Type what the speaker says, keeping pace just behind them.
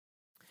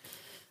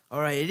All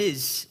right, it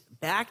is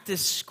back to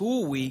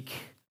school week.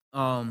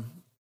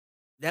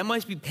 That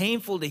must be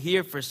painful to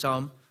hear for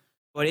some,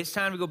 but it's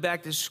time to go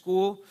back to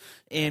school,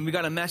 and we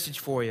got a message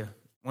for you.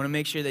 I want to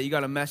make sure that you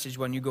got a message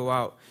when you go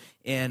out.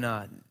 And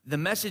the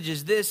message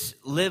is this: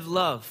 live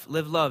love,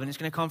 live love. And it's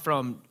going to come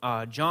from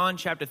John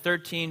chapter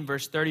 13,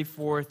 verse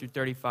 34 through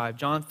 35.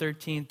 John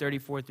 13,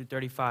 34 through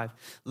 35.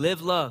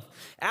 Live love.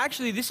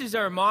 Actually, this is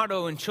our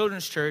motto in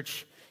Children's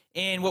Church.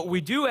 And what we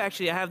do,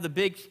 actually, I have the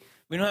big,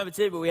 we don't have it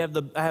today, but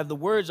I have the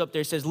words up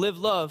there. It says live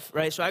love,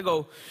 right? So I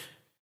go,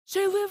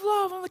 say live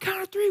love on the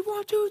count of three.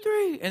 1, 2,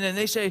 3. And then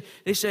they say,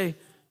 dude,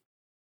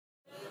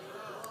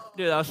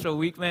 that was so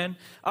weak, man.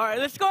 All right,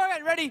 let's go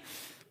again. Ready?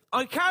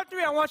 On the count of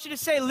 3, I want you to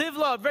say live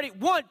love. Ready?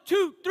 1,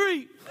 2,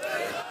 3.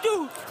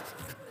 Dude.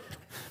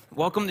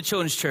 Welcome to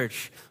Children's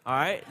Church. All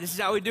right? This is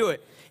how we do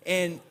it.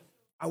 And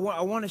I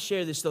want to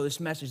share this, though, this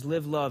message,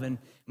 live love. And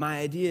my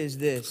idea is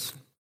this.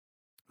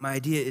 My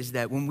idea is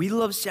that when we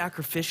love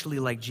sacrificially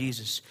like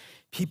Jesus,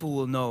 people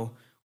will know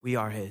we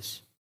are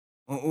his.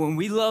 When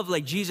we love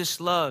like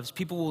Jesus loves,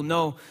 people will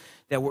know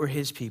that we're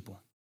his people,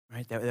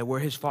 right? That we're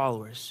his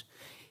followers.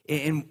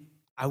 And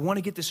I want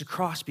to get this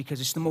across because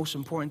it's the most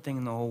important thing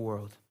in the whole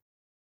world.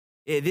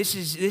 This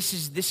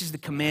is the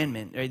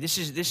commandment, right? This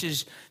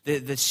is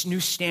the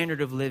new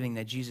standard of living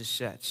that Jesus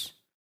sets.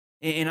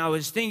 And I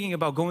was thinking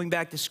about going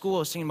back to school. I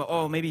was thinking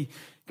about, maybe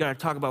got to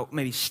talk about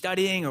maybe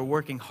studying or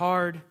working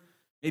hard.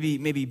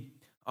 Maybe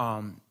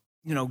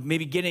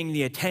getting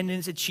the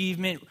attendance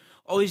achievement,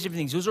 all these different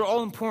things. Those are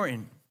all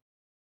important.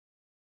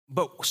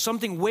 But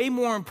something way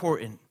more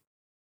important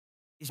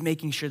is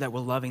making sure that we're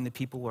loving the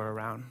people we're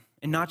around.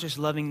 And not just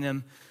loving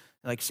them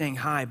like saying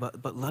hi,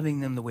 but loving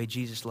them the way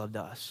Jesus loved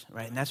us,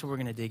 right? And that's what we're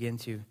going to dig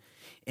into.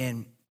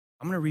 And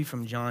I'm going to read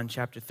from John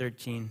chapter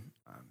 13,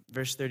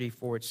 verse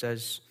 34. It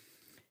says,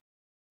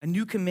 "A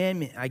new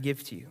commandment I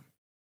give to you,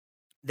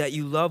 that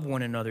you love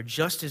one another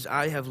just as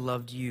I have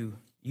loved you.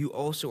 You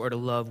also are to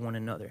love one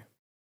another.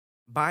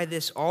 By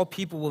this, all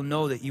people will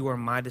know that you are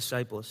my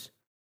disciples,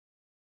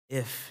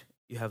 if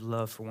you have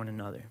love for one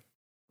another,"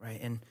 right?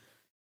 And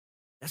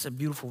that's a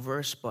beautiful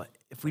verse, but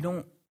if we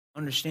don't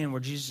understand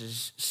where Jesus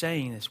is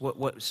saying this,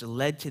 what's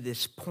led to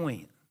this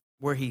point,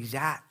 where he's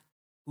at,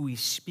 who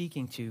he's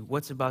speaking to,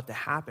 what's about to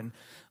happen,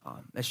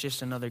 that's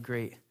just another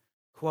great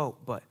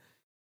quote. But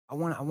I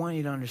want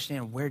you to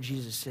understand where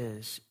Jesus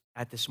is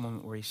at this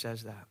moment where he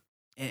says that.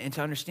 And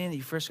to understand that,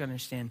 you first got to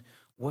understand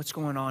what's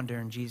going on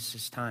during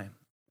Jesus' time.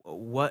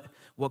 What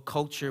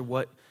culture,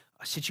 what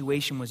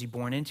situation was he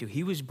born into?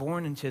 He was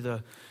born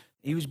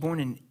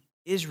in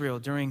Israel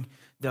during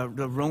the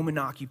Roman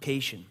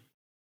occupation.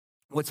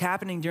 What's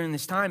happening during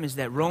this time is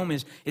that Rome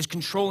is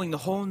controlling the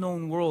whole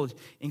known world,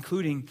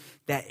 including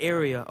that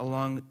area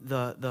along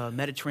the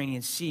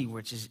Mediterranean Sea,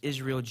 which is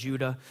Israel,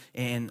 Judah,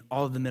 and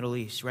all of the Middle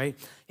East, right?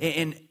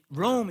 And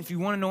Rome, if you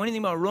want to know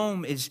anything about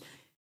Rome,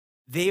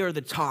 they are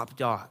the top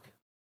dog.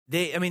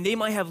 They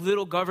might have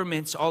little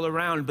governments all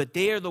around, but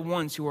they are the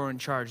ones who are in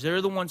charge. They're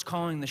the ones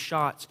calling the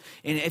shots.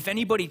 And if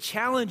anybody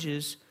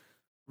challenges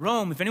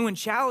Rome, if anyone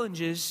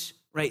challenges,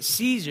 right,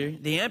 Caesar,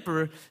 the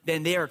emperor,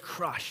 then they are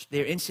crushed.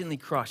 They're instantly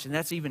crushed. And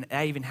that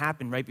even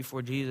happened right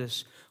before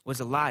Jesus was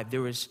alive.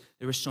 There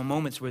were some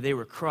moments where they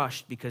were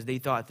crushed because they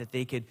thought that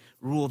they could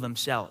rule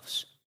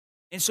themselves.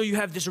 And so you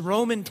have this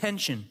Roman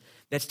tension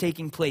that's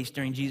taking place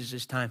during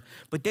Jesus' time.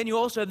 But then you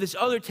also have this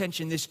other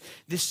tension,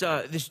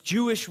 this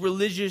Jewish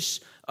religious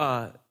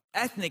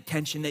ethnic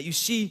tension that you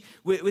see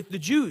with the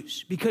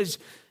Jews, because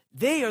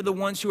they are the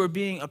ones who are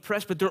being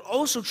oppressed, but they're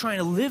also trying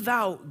to live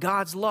out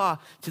God's law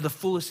to the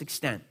fullest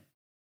extent.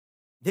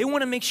 They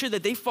want to make sure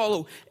that they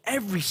follow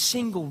every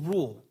single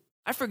rule.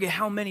 I forget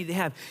how many they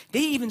have.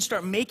 They even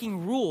start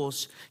making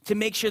rules to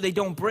make sure they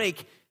don't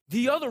break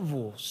the other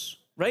rules,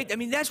 right? I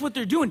mean, that's what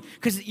they're doing,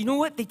 because you know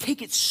what? They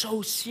take it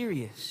so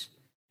serious.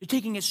 They're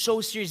taking it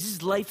so serious. This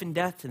is life and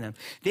death to them.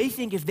 They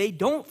think if they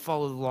don't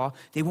follow the law,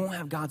 they won't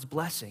have God's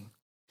blessing.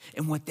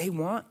 And what they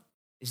want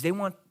is they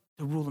want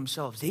to rule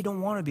themselves. They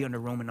don't want to be under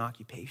Roman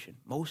occupation,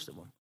 most of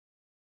them.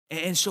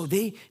 And so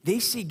they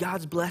see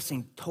God's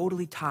blessing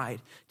totally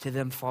tied to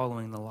them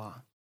following the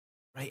law,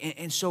 right?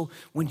 And so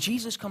when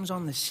Jesus comes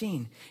on the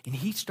scene and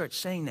he starts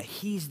saying that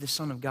he's the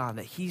Son of God,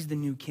 that he's the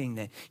new king,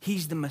 that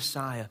he's the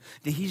Messiah,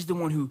 that he's the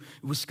one who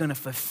was going to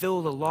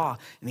fulfill the law,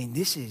 I mean,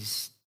 this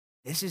is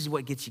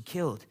what gets you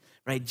killed,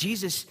 right?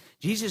 Jesus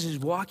is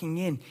walking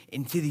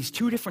into these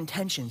two different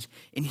tensions,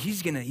 and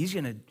he's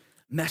gonna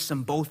mess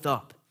them both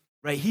up,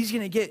 right? He's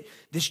gonna get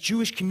this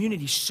Jewish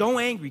community so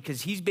angry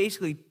because he's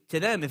basically, to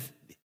them,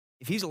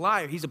 if he's a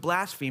liar, he's a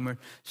blasphemer,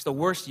 it's the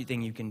worst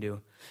thing you can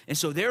do. And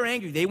so they're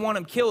angry, they want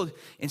him killed,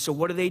 and so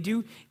what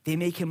do? They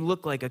make him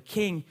look like a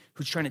king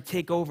who's trying to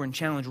take over and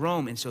challenge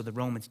Rome, and so the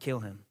Romans kill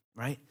him,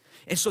 right?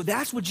 And so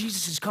that's what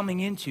Jesus is coming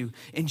into,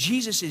 and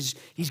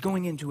he's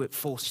going into it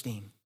full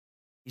steam.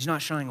 He's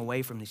not shying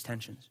away from these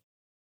tensions,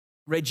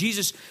 right?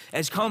 Jesus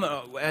has come,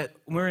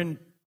 we're in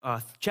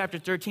chapter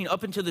 13,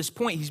 up until this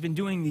point, he's been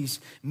doing these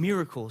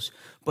miracles.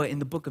 But in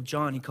the book of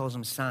John, he calls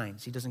them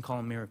signs. He doesn't call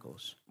them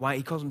miracles. Why?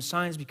 He calls them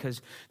signs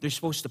because they're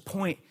supposed to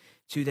point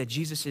to that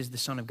Jesus is the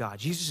Son of God.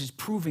 Jesus is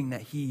proving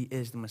that he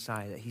is the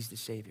Messiah, that he's the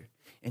Savior.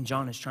 And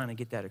John is trying to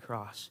get that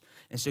across.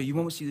 And so you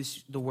won't see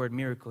the word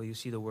miracle, you'll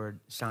see the word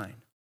sign.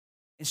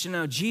 And so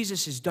now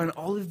Jesus has done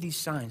all of these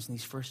signs in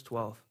these first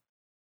 12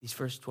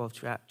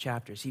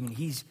 chapters. Even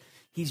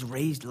he's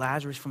raised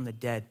Lazarus from the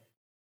dead.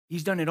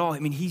 He's done it all. I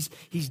mean, he's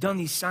done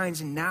these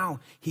signs, and now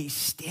he's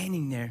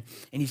standing there,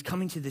 and he's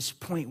coming to this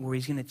point where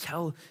he's going to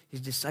tell his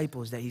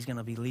disciples that he's going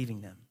to be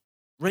leaving them.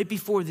 Right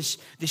before this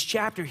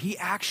chapter, he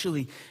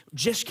actually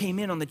just came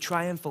in on the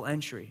triumphal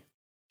entry,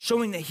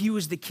 showing that he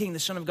was the king, the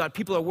Son of God.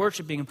 People are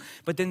worshiping him,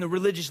 but then the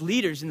religious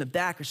leaders in the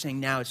back are saying,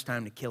 now it's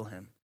time to kill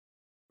him.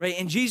 Right?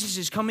 And Jesus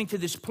is coming to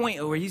this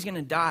point where he's going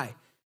to die.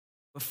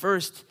 But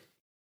first,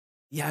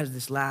 he has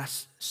this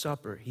Last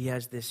Supper. He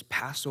has this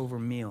Passover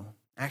meal.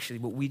 Actually,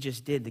 what we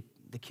just did,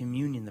 the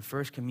communion, the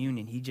first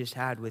communion he just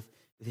had with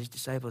his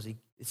disciples,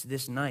 it's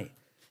this night.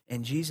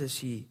 And Jesus,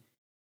 he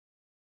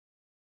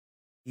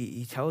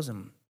tells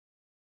them,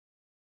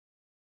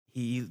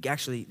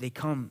 they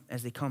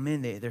come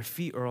in, their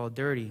feet are all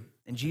dirty.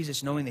 And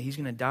Jesus, knowing that he's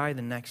going to die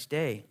the next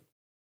day,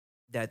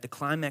 that the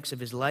climax of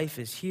his life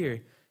is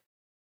here,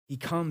 he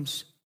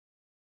comes,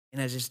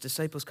 and as his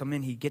disciples come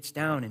in, he gets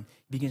down and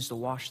begins to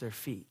wash their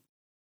feet.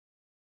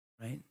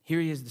 Right? Here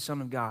he is, the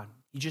Son of God.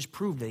 He just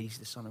proved that he's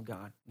the Son of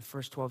God in the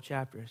first 12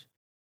 chapters.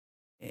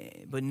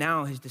 But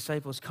now his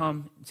disciples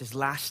come. It's his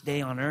last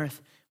day on earth.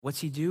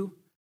 What's he do?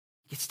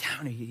 He gets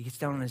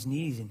down on his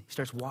knees and he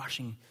starts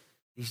washing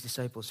these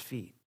disciples'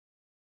 feet.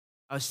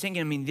 I was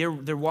thinking, I mean,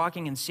 they're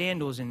walking in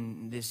sandals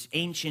in this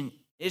ancient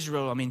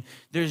Israel. I mean,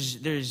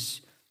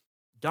 there's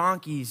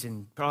donkeys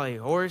and probably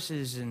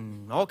horses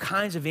and all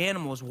kinds of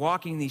animals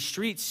walking these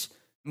streets.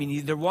 I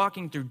mean, they're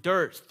walking through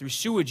dirt, through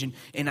sewage,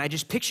 and I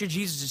just picture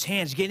Jesus'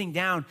 hands getting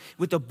down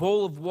with a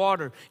bowl of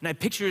water, and I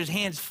picture his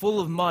hands full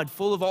of mud,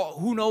 full of all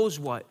who knows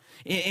what,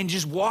 and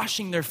just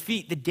washing their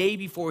feet the day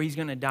before he's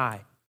going to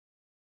die.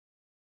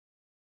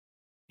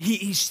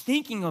 He's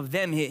thinking of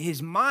them.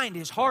 His mind,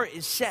 his heart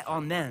is set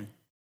on them.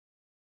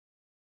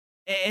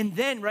 And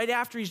then right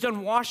after he's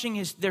done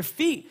washing their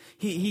feet,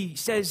 he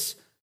says,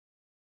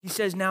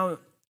 now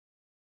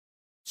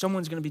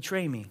someone's going to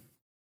betray me.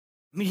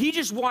 I mean, he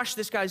just washed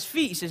this guy's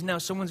feet. He says, now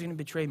someone's going to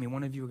betray me.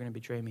 One of you are going to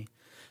betray me.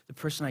 The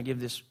person I give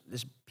this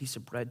piece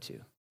of bread to.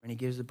 And he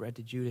gives the bread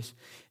to Judas.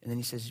 And then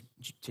he says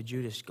to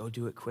Judas, go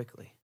do it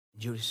quickly.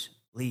 And Judas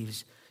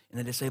leaves. And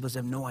the disciples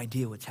have no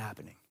idea what's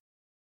happening.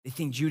 They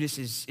think Judas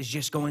is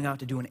just going out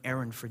to do an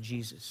errand for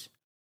Jesus.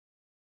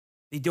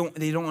 They don't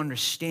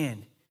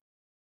understand.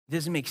 It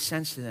doesn't make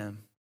sense to them.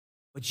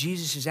 But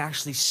Jesus is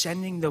actually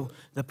sending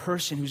the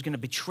person who's going to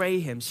betray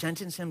him,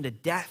 sentence him to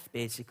death,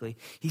 basically.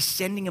 He's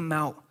sending him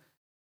out.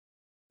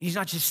 He's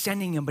not just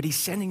sending him, but he's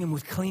sending him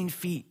with clean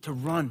feet to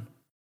run,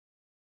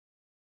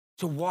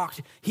 to walk.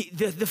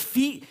 The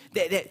feet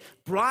that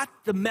brought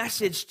the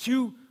message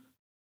to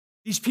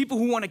these people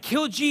who want to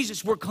kill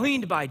Jesus were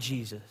cleaned by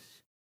Jesus.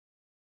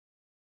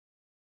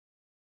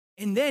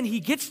 And then he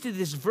gets to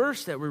this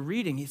verse that we're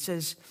reading. He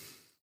says,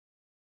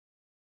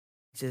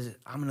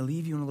 I'm going to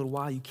leave you in a little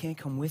while. You can't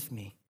come with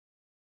me.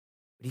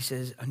 But he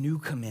says, a new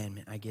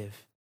commandment I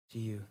give to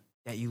you,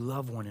 that you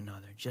love one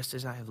another, just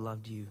as I have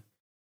loved you.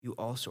 You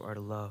also are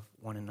to love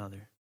one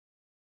another.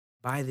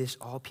 By this,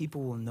 all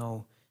people will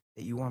know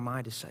that you are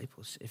my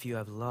disciples, if you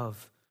have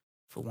love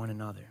for one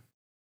another.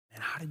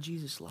 And how did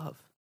Jesus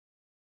love?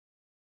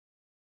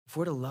 If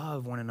we're to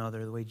love one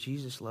another the way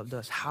Jesus loved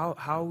us, how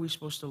are we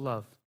supposed to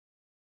love?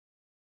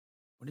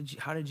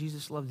 How did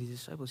Jesus love these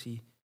disciples?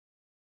 He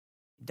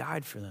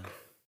died for them.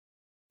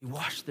 He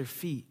washed their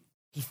feet.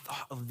 He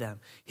thought of them.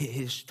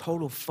 His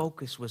total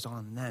focus was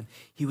on them.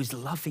 He was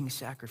loving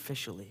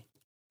sacrificially.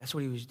 That's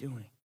what he was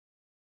doing.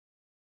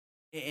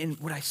 And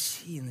what I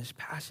see in this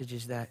passage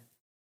is that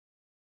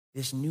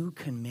this new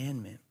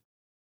commandment,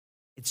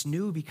 it's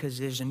new because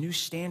there's a new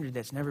standard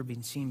that's never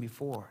been seen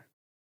before,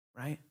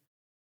 right?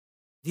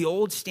 The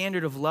old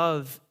standard of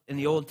love in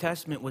the Old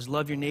Testament was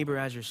love your neighbor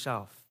as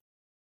yourself,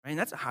 right? And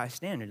that's a high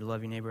standard, to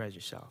love your neighbor as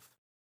yourself.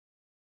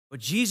 But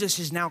Jesus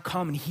has now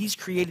come and he's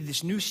created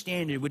this new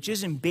standard, which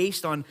isn't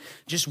based on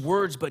just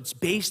words, but it's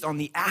based on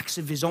the acts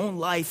of his own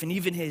life and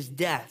even his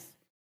death.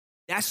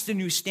 That's the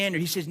new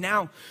standard. He says,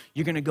 now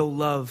you're going to go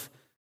love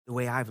the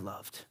way I've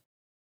loved.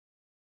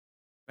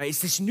 Right?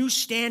 It's this new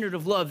standard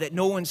of love that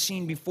no one's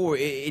seen before.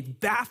 It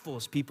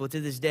baffles people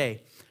to this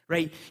day,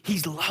 right?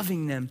 He's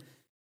loving them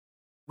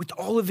with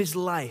all of his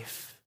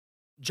life.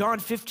 John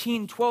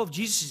 15:12,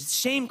 Jesus,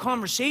 same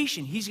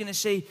conversation. He's going to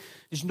say,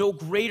 there's no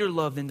greater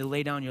love than to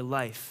lay down your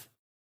life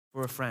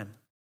for a friend.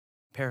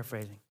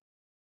 Paraphrasing.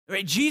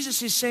 Right?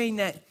 Jesus is saying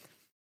that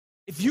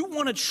if you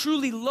want to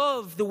truly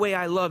love the way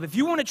I love, if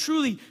you want to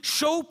truly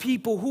show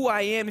people who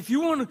I am, if you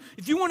want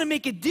to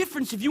make a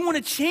difference, if you want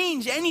to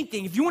change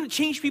anything, if you want to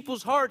change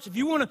people's hearts, if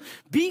you want to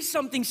be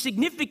something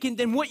significant,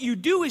 then what you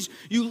do is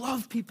you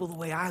love people the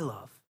way I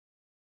love.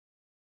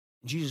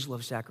 And Jesus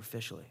loves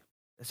sacrificially.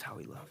 That's how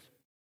he loved.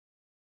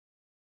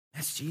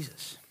 That's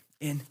Jesus.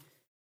 And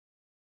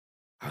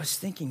I was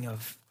thinking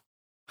of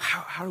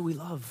how do we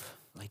love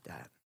like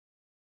that?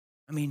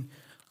 I mean,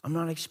 I'm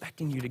not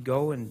expecting you to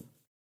go and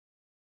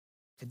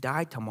to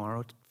die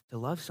tomorrow to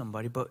love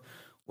somebody, but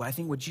I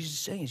think what Jesus is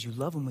saying is you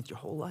love them with your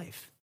whole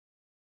life.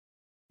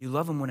 You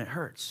love them when it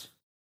hurts.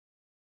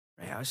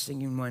 Right? I was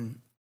thinking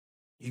when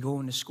you go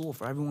into school,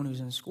 for everyone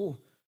who's in school,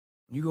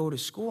 when you go to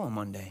school on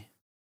Monday,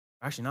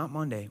 actually not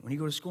Monday, when you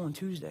go to school on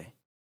Tuesday,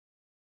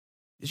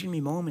 there's going to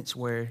be moments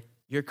where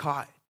you're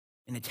caught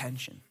in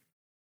attention.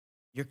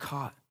 You're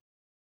caught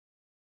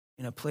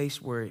in a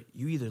place where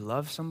you either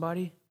love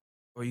somebody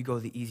or you go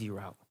the easy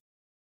route.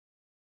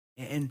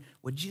 And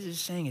what Jesus is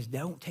saying is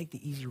don't take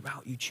the easy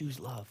route. You choose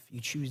love.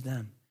 You choose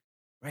them.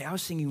 Right? I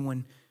was thinking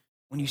when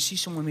you see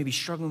someone maybe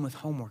struggling with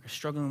homework or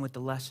struggling with the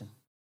lesson,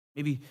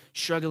 maybe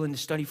struggling to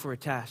study for a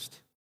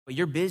test, but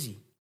you're busy.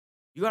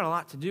 You got a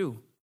lot to do.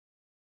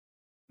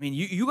 I mean,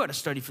 you got to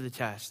study for the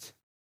test.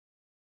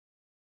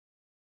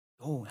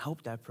 Go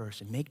help that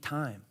person. Make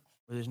time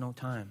where there's no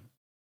time.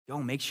 Go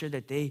make sure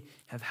that they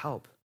have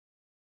help.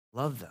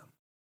 Love them.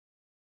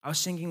 I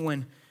was thinking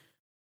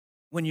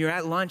when you're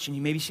at lunch and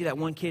you maybe see that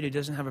one kid who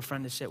doesn't have a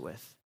friend to sit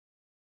with,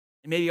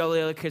 and maybe all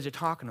the other kids are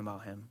talking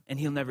about him, and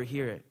he'll never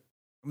hear it.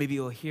 Or maybe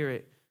he'll hear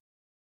it,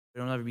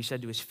 but it'll never be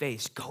said to his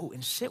face. Go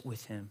and sit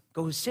with him.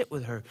 Go and sit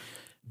with her.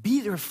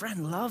 Be their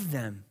friend. Love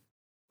them.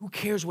 Who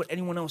cares what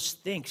anyone else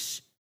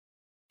thinks?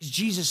 Because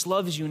Jesus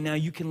loves you, and now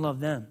you can love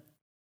them.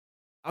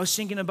 I was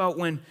thinking about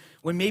when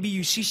maybe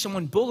you see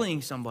someone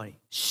bullying somebody.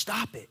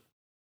 Stop it.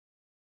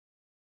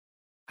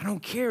 I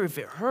don't care if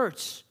it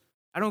hurts.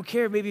 I don't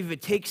care maybe if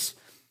it takes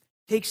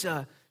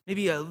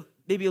maybe a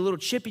little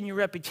chip in your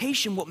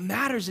reputation. What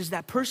matters is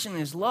that person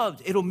is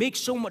loved. It'll make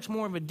so much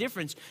more of a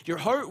difference. Your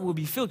heart will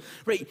be filled.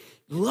 Right?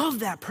 Love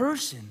that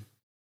person.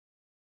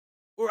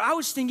 Or I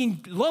was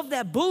thinking, love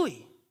that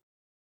bully.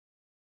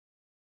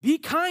 Be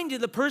kind to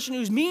the person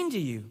who's mean to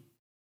you.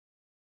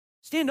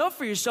 Stand up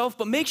for yourself,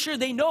 but make sure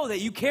they know that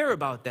you care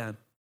about them.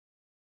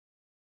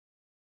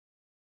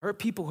 Hurt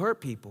people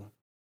hurt people.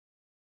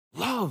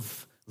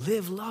 Love.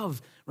 Live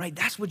love, right?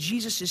 That's what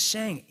Jesus is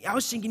saying. I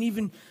was thinking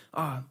even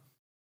when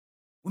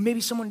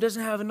maybe someone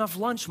doesn't have enough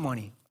lunch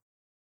money.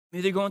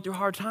 Maybe they're going through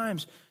hard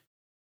times.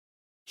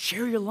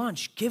 Share your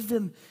lunch. Give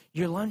them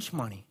your lunch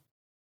money.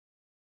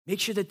 Make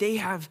sure that they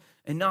have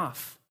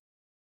enough.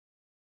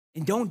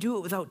 And don't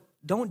do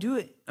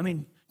it. I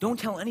mean, don't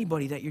tell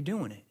anybody that you're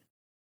doing it.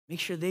 Make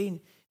sure they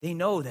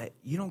know that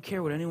you don't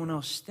care what anyone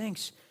else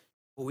thinks,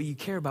 but what you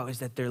care about is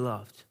that they're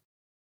loved,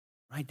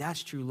 right?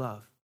 That's true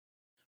love.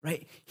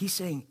 Right? He's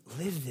saying,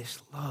 live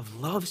this love.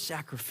 Love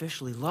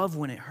sacrificially. Love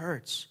when it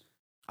hurts.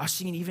 I was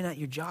thinking even at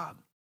your job.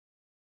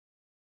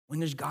 When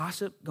there's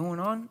gossip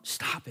going on,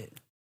 stop it.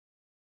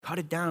 Cut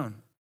it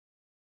down.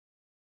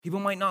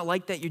 People might not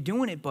like that you're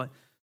doing it, but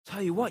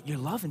tell you what, you're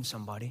loving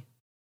somebody.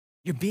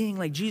 You're being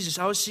like Jesus.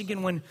 I was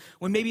thinking when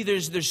maybe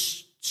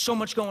there's so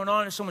much going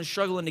on and someone's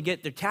struggling to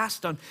get their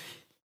tasks done,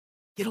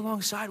 get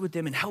alongside with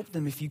them and help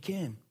them if you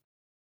can.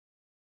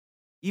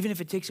 Even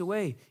if it takes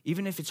away,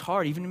 even if it's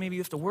hard, even maybe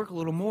you have to work a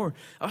little more.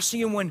 I was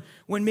thinking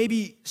when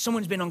maybe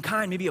someone's been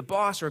unkind, maybe a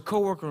boss or a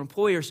coworker or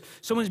employer,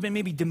 someone's been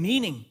maybe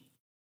demeaning,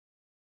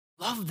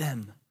 love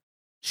them.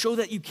 Show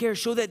that you care.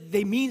 Show that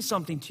they mean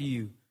something to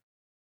you.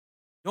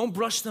 Don't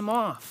brush them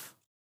off.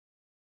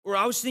 Or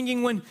I was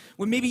thinking when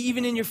maybe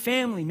even in your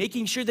family,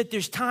 making sure that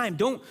there's time.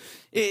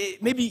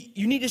 Maybe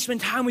you need to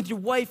spend time with your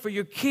wife or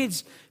your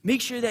kids.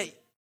 Make sure that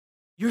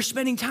you're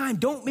spending time.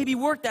 Don't maybe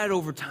work that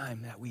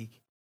overtime that week.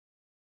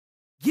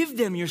 Give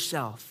them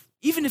yourself,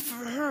 even if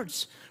it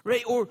hurts,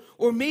 right?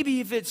 Or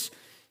maybe if it's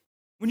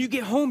when you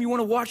get home, you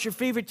want to watch your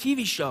favorite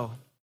TV show.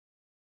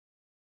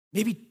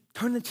 Maybe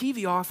turn the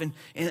TV off and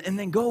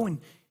then go and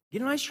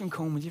get an ice cream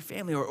cone with your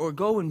family or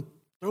go and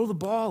throw the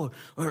ball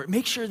or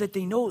make sure that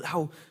they know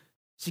how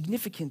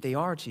significant they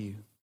are to you.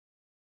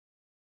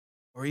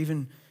 Or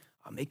even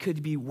it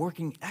could be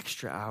working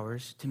extra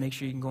hours to make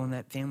sure you can go on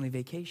that family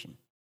vacation.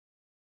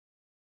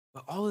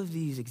 But all of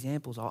these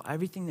examples,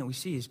 everything that we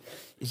see is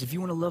if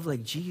you want to love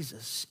like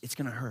Jesus, it's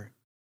going to hurt.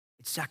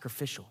 It's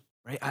sacrificial,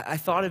 right? I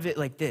thought of it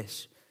like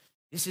this.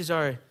 This is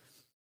our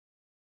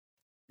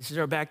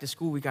back to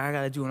school week. I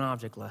got to do an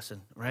object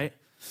lesson, right?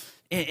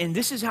 And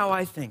this is how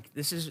I think.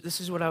 This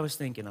is what I was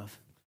thinking of,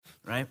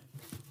 right?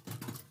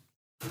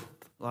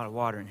 A lot of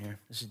water in here.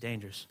 This is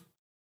dangerous.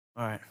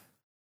 All right.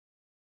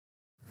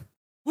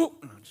 Whoa.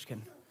 No, just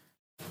kidding.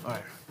 All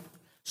right.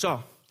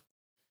 So,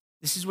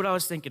 this is what I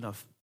was thinking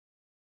of.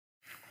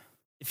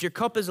 If your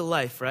cup is a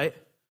life, right?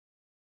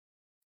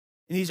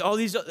 And all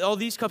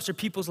these cups are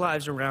people's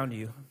lives around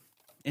you.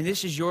 And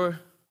this is your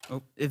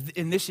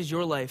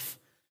life.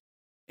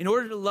 In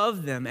order to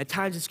love them, at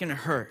times it's going to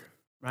hurt,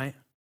 right?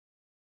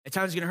 At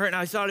times it's going to hurt. And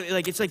I thought of it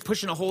like it's like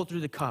pushing a hole through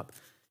the cup.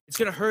 It's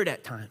going to hurt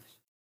at times.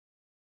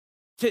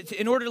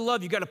 In order to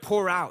love, you got to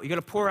pour out. You got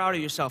to pour out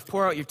of yourself.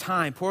 Pour out your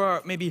time. Pour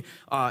out maybe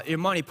your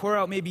money. Pour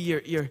out maybe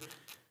your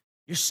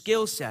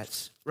skill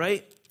sets,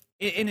 right?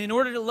 And in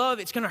order to love,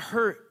 it's going to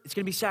hurt. It's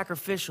going to be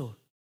sacrificial.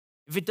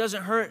 If it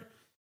doesn't hurt,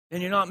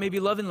 then you're not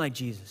maybe loving like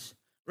Jesus,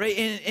 right?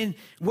 And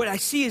what I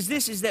see is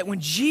this, is that when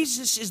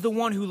Jesus is the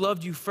one who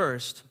loved you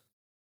first,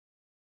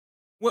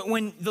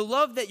 when the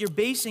love that you're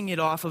basing it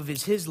off of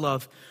is his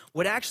love,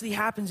 what actually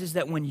happens is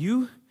that when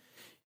you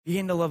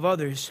begin to love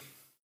others,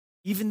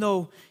 even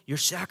though you're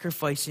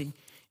sacrificing,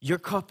 your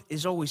cup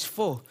is always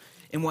full.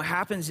 And what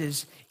happens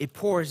is it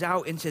pours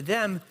out into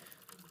them,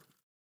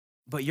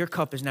 but your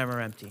cup is never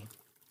empty.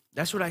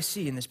 That's what I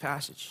see in this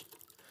passage.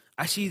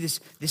 I see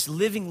this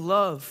living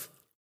love.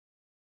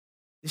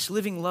 This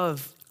living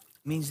love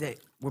means that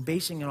we're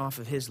basing it off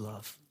of his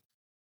love.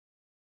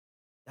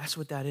 That's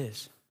what that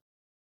is.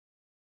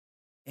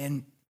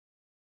 And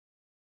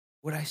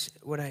what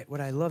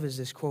I love is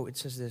this quote. It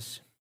says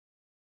this: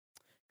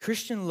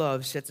 Christian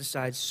love sets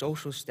aside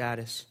social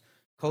status,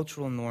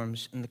 cultural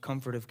norms, and the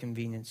comfort of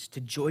convenience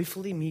to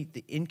joyfully meet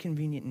the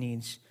inconvenient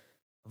needs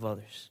of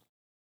others.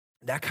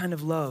 That kind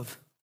of love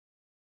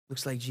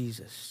looks like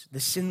Jesus,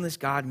 the sinless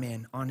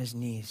God-man on his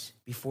knees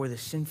before the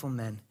sinful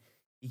men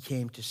he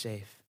came to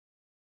save.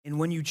 And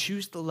when you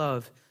choose to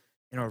love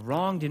and are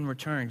wronged in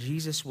return,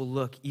 Jesus will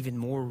look even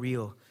more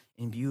real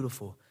and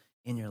beautiful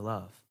in your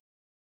love.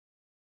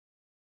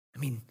 I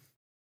mean,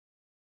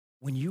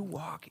 when you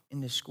walk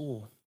into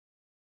school,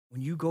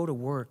 when you go to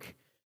work,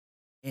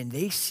 and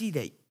they see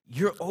that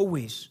you're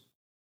always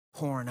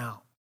pouring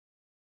out.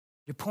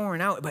 You're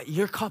pouring out, but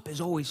your cup is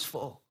always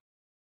full.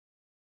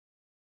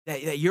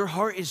 That your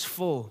heart is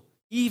full,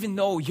 even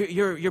though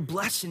you're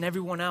blessing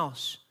everyone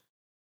else.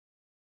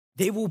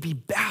 They will be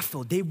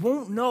baffled. They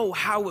won't know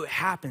how it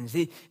happens.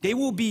 They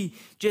will be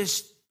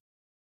just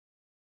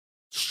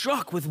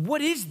struck with,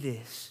 what is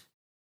this?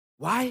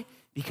 Why?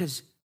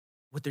 Because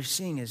what they're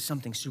seeing is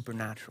something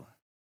supernatural.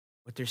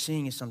 What they're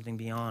seeing is something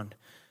beyond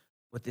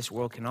what this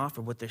world can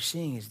offer. What they're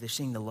seeing is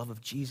the love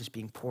of Jesus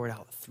being poured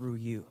out through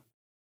you.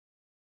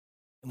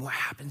 And what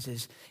happens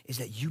is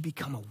that you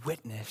become a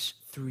witness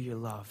through your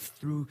love,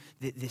 through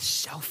this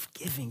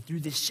self-giving,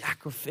 through this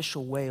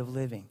sacrificial way of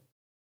living,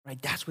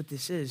 right? That's what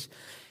this is.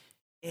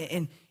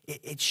 And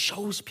it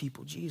shows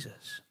people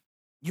Jesus.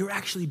 You're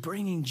actually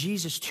bringing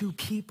Jesus to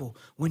people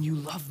when you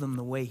love them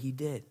the way he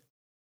did.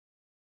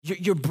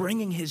 You're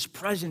bringing his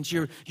presence.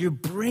 You're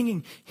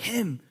bringing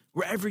him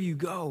wherever you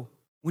go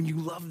when you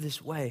love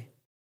this way.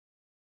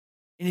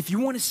 And if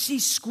you want to see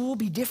school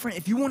be different,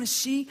 if you want to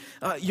see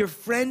your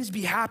friends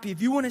be happy,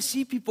 if you want to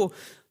see people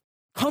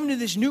come to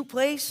this new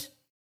place,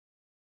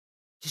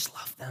 just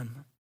love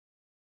them.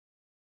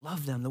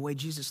 Love them the way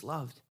Jesus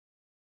loved.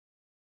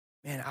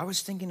 Man, I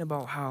was thinking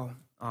about how,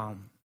 I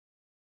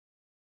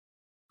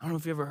don't know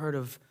if you ever heard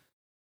of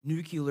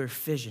nuclear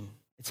fission.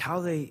 It's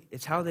how they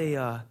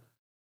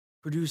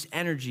produce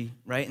energy,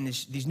 right? And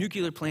these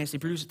nuclear plants, they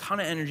produce a ton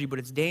of energy, but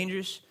it's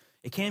dangerous.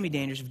 It can be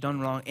dangerous if done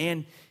wrong,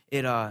 and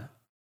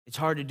it's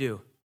hard to do,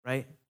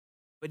 right?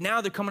 But now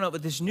they're coming up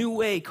with this new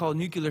way called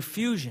nuclear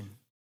fusion,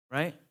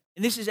 right?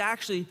 And this is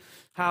actually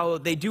how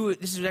they do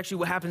it. This is actually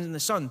what happens in the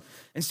sun.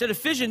 Instead of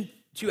fission,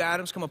 two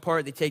atoms come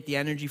apart, they take the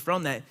energy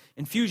from that.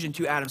 In fusion,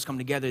 two atoms come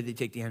together, they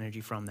take the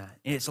energy from that.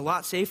 And it's a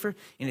lot safer,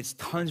 and it's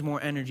tons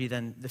more energy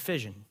than the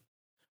fission,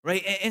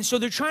 right? And so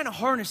they're trying to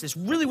harness this.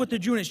 Really what they're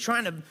doing is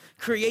trying to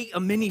create a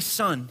mini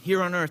sun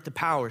here on Earth to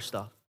power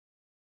stuff.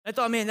 I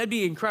thought, man, that'd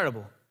be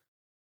incredible.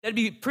 That'd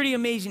be pretty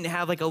amazing to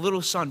have like a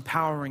little sun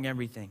powering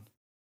everything.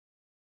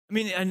 I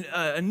mean,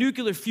 a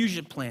nuclear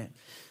fusion plant.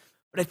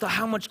 But I thought,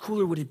 how much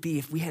cooler would it be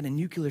if we had a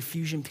nuclear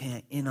fusion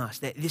plant in us?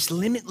 That this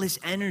limitless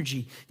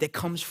energy that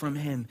comes from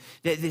him,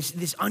 that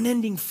this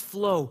unending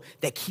flow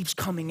that keeps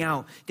coming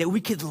out, that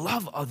we could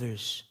love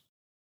others,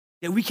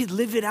 that we could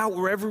live it out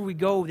wherever we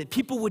go, that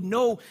people would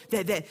know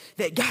that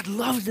God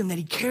loves them, that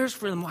he cares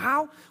for them.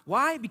 How?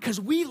 Why?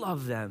 Because we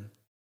love them.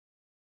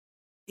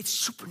 It's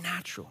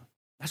supernatural.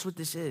 That's what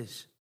this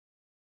is.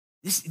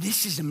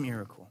 This is a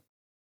miracle,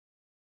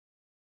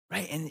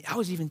 right? And I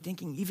was even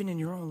thinking, even in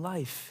your own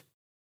life,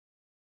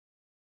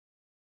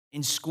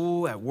 in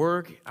school, at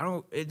work,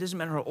 it doesn't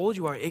matter how old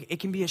you are, it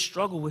can be a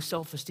struggle with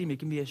self-esteem. It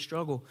can be a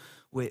struggle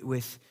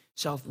with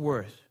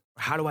self-worth.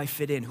 How do I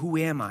fit in? Who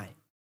am I?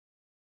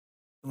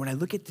 And when I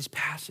look at this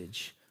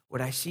passage,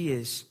 what I see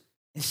is,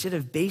 instead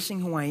of basing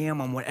who I am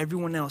on what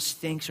everyone else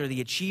thinks or the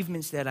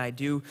achievements that I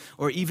do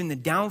or even the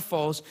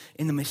downfalls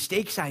and the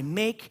mistakes I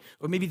make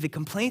or maybe the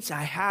complaints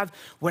I have,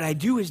 what I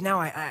do is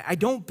now I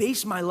don't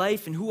base my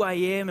life and who I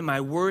am and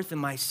my worth and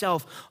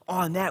myself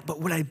on that. But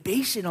what I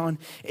base it on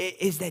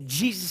is that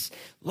Jesus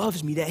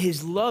loves me, that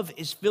his love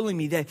is filling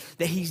me, that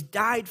he's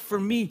died for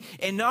me.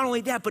 And not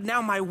only that, but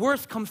now my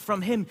worth comes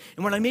from him.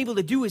 And what I'm able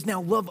to do is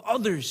now love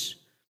others,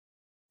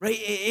 right?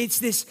 It's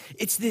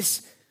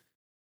this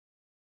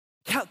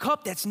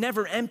cup that's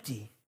never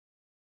empty,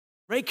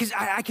 right? Because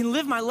I can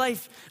live my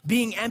life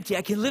being empty.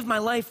 I can live my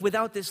life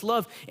without this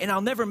love, and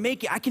I'll never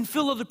make it. I can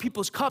fill other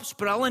people's cups,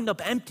 but I'll end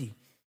up empty.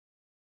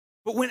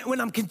 But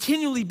when I'm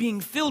continually being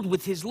filled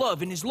with his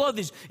love, and his love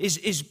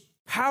is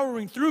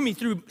powering through me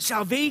through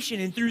salvation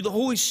and through the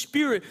Holy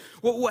Spirit,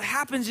 what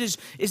happens is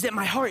that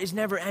my heart is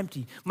never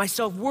empty. My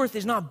self-worth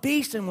is not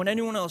based on what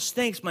anyone else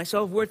thinks. My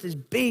self-worth is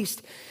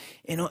based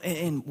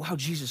and how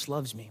Jesus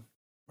loves me,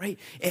 right?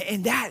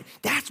 And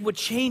that's what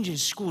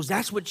changes schools.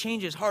 That's what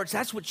changes hearts.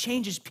 That's what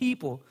changes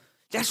people.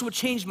 That's what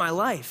changed my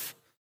life,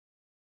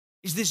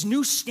 is this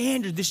new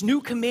standard, this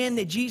new command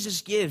that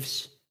Jesus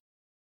gives.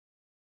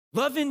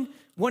 Loving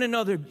one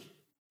another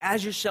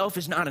as yourself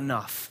is not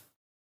enough.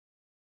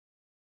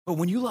 But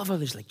when you love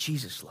others like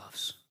Jesus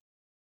loves,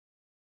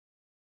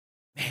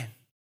 man,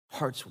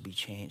 hearts will be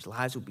changed,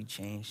 lives will be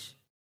changed,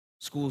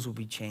 schools will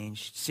be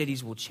changed,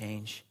 cities will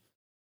change.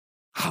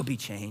 I'll be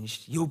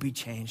changed, you'll be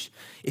changed.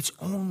 It's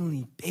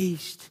only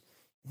based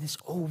in this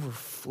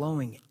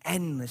overflowing,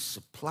 endless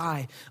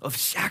supply of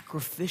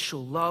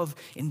sacrificial love.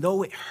 And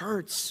though it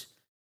hurts,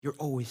 you're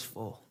always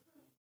full.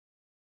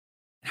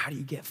 And how do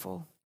you get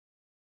full?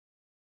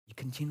 You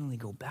continually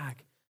go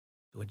back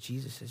to what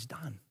Jesus has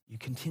done. You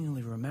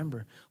continually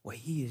remember what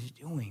he is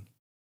doing.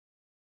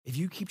 If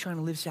you keep trying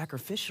to live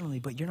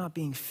sacrificially, but you're not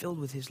being filled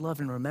with his love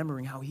and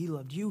remembering how he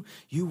loved you,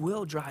 you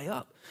will dry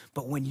up.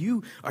 But when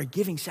you are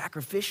giving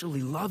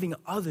sacrificially, loving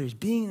others,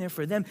 being there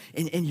for them,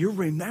 and you're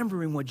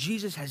remembering what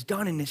Jesus has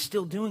done and is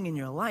still doing in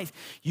your life,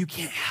 you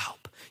can't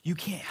help. You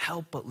can't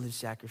help but live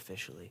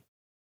sacrificially.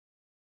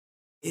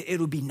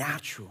 It'll be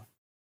natural.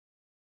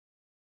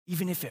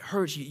 Even if it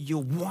hurts,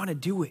 you'll want to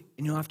do it,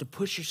 and you'll have to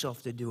push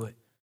yourself to do it.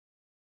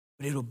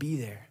 But it'll be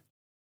there.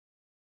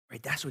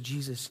 Right? That's what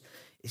Jesus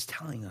is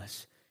telling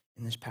us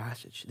in this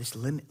passage, this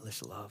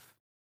limitless love,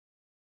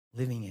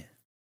 living it.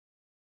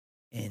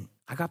 And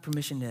I got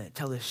permission to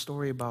tell this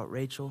story about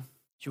Rachel.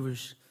 She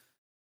was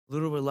a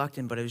little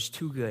reluctant, but it was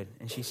too good,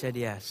 and she said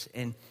yes.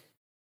 And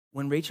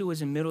when Rachel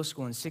was in middle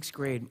school in 6th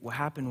grade, what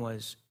happened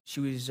was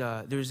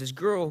there was this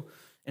girl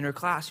in her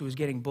class who was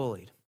getting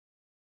bullied,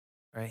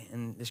 right?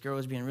 And this girl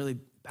was being really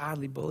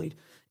badly bullied,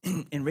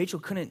 and Rachel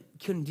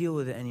couldn't deal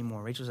with it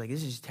anymore. Rachel's like,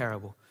 this is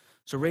terrible.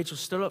 So Rachel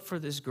stood up for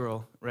this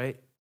girl, right?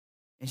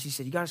 And she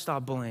said, you got to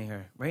stop bullying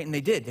her, right? And they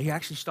did. They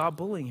actually stopped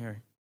bullying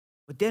her.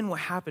 But then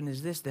what happened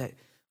is this, that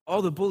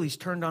all the bullies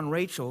turned on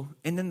Rachel,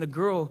 and then the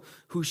girl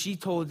who she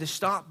told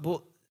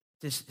to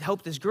to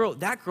help this girl,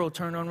 that girl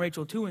turned on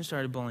Rachel too and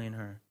started bullying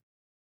her.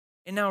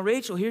 And now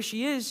Rachel, here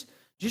she is,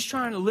 just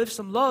trying to live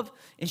some love,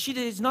 and she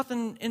does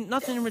nothing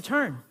in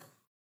return.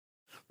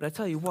 But I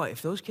tell you what,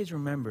 if those kids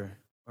remember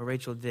what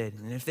Rachel did,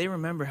 and if they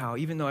remember how,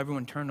 even though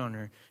everyone turned on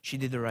her, she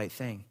did the right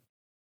thing,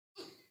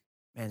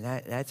 man,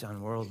 that's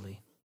unworldly.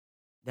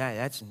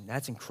 That's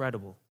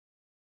incredible,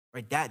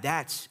 right?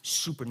 That's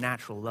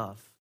supernatural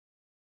love,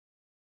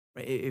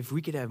 right? If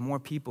we could have more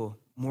people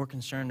more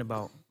concerned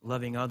about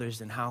loving others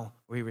than how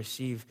we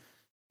receive,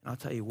 and I'll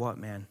tell you what,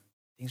 man,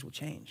 things will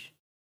change.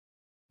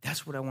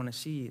 That's what I want to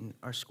see in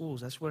our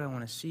schools. That's what I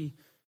want to see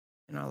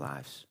in our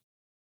lives.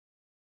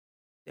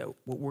 That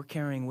what we're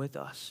carrying with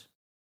us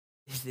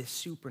is this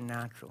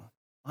supernatural,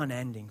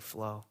 unending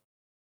flow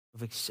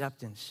of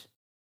acceptance,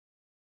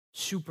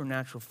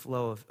 supernatural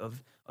flow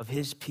of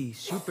his peace,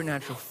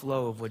 supernatural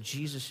flow of what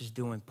Jesus is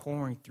doing,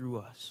 pouring through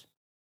us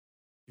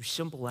through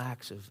simple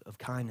acts of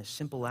kindness,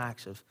 simple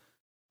acts of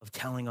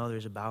telling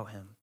others about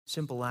him,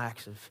 simple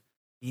acts of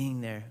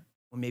being there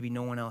when maybe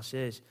no one else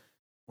is,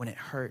 when it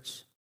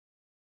hurts.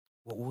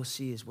 What we'll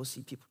see is we'll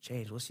see people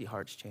change. We'll see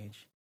hearts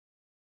change.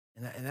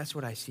 And that's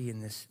what I see in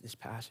this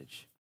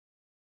passage.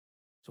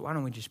 So why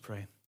don't we just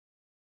pray?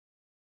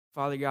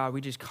 Father God,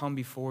 we just come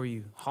before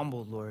you,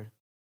 humbled, Lord,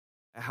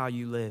 at how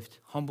you lived.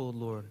 Humbled,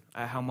 Lord,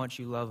 at how much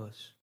you love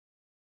us.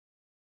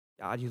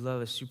 God, you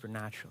love us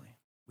supernaturally.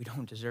 We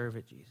don't deserve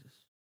it, Jesus.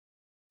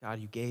 God,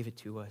 you gave it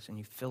to us, and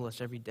you fill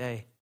us every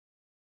day.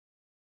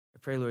 I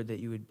pray, Lord, that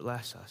you would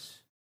bless us,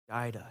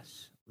 guide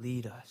us,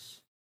 lead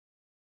us.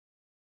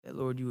 That,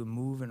 Lord, you would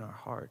move in our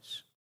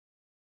hearts.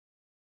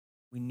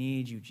 We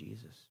need you,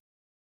 Jesus.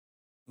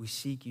 We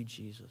seek you,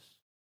 Jesus.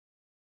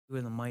 You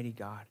are the mighty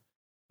God.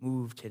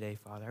 Move today,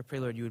 Father. I pray,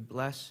 Lord, you would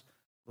bless,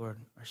 Lord,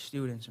 our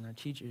students and our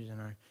teachers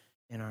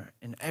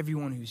and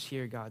everyone who's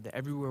here, God, that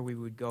everywhere we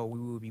would go, we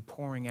would be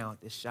pouring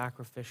out this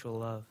sacrificial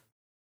love,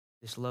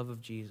 this love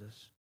of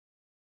Jesus.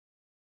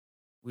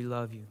 We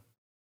love you.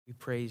 We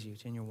praise you.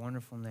 It's in your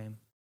wonderful name.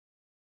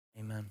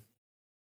 Amen.